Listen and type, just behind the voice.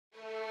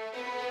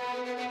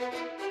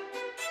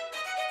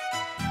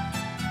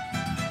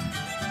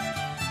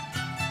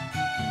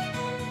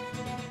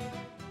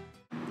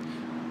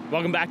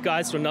Welcome back,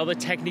 guys, to another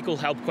technical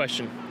help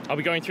question. I'll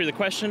be going through the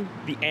question,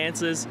 the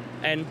answers,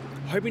 and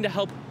hoping to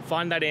help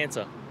find that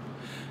answer.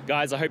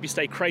 Guys, I hope you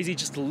stay crazy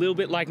just a little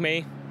bit like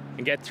me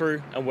and get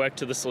through and work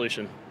to the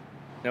solution.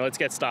 Now let's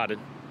get started.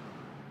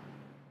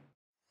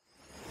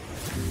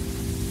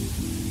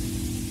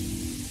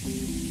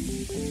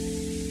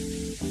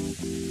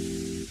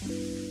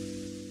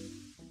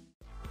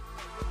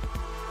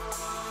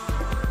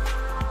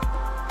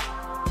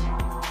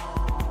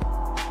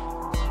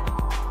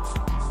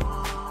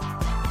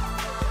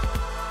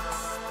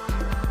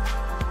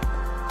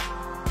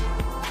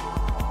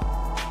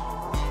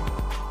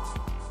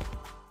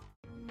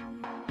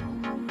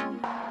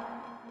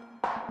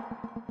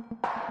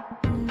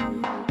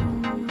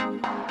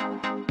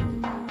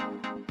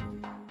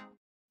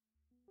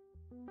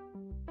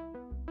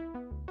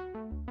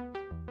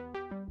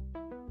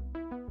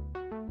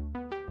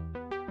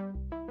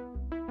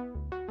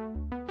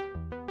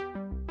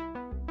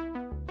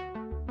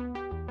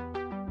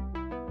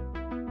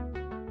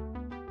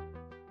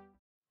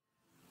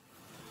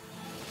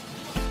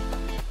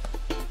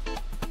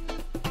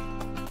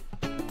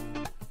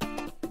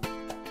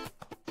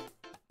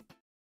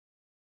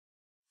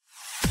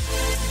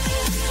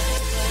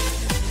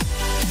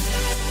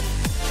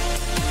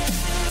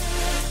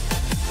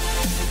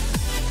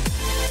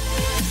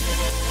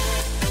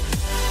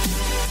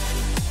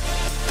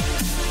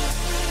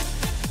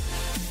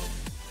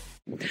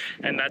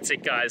 And that's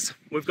it, guys.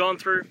 We've gone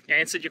through,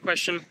 answered your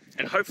question,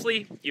 and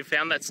hopefully you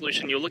found that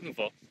solution you're looking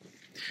for.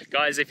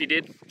 Guys, if you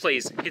did,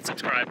 please hit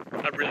subscribe.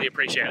 I'd really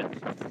appreciate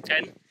it.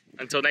 And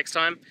until next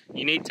time,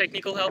 you need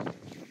technical help,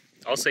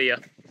 I'll see ya.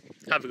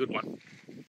 Have a good one.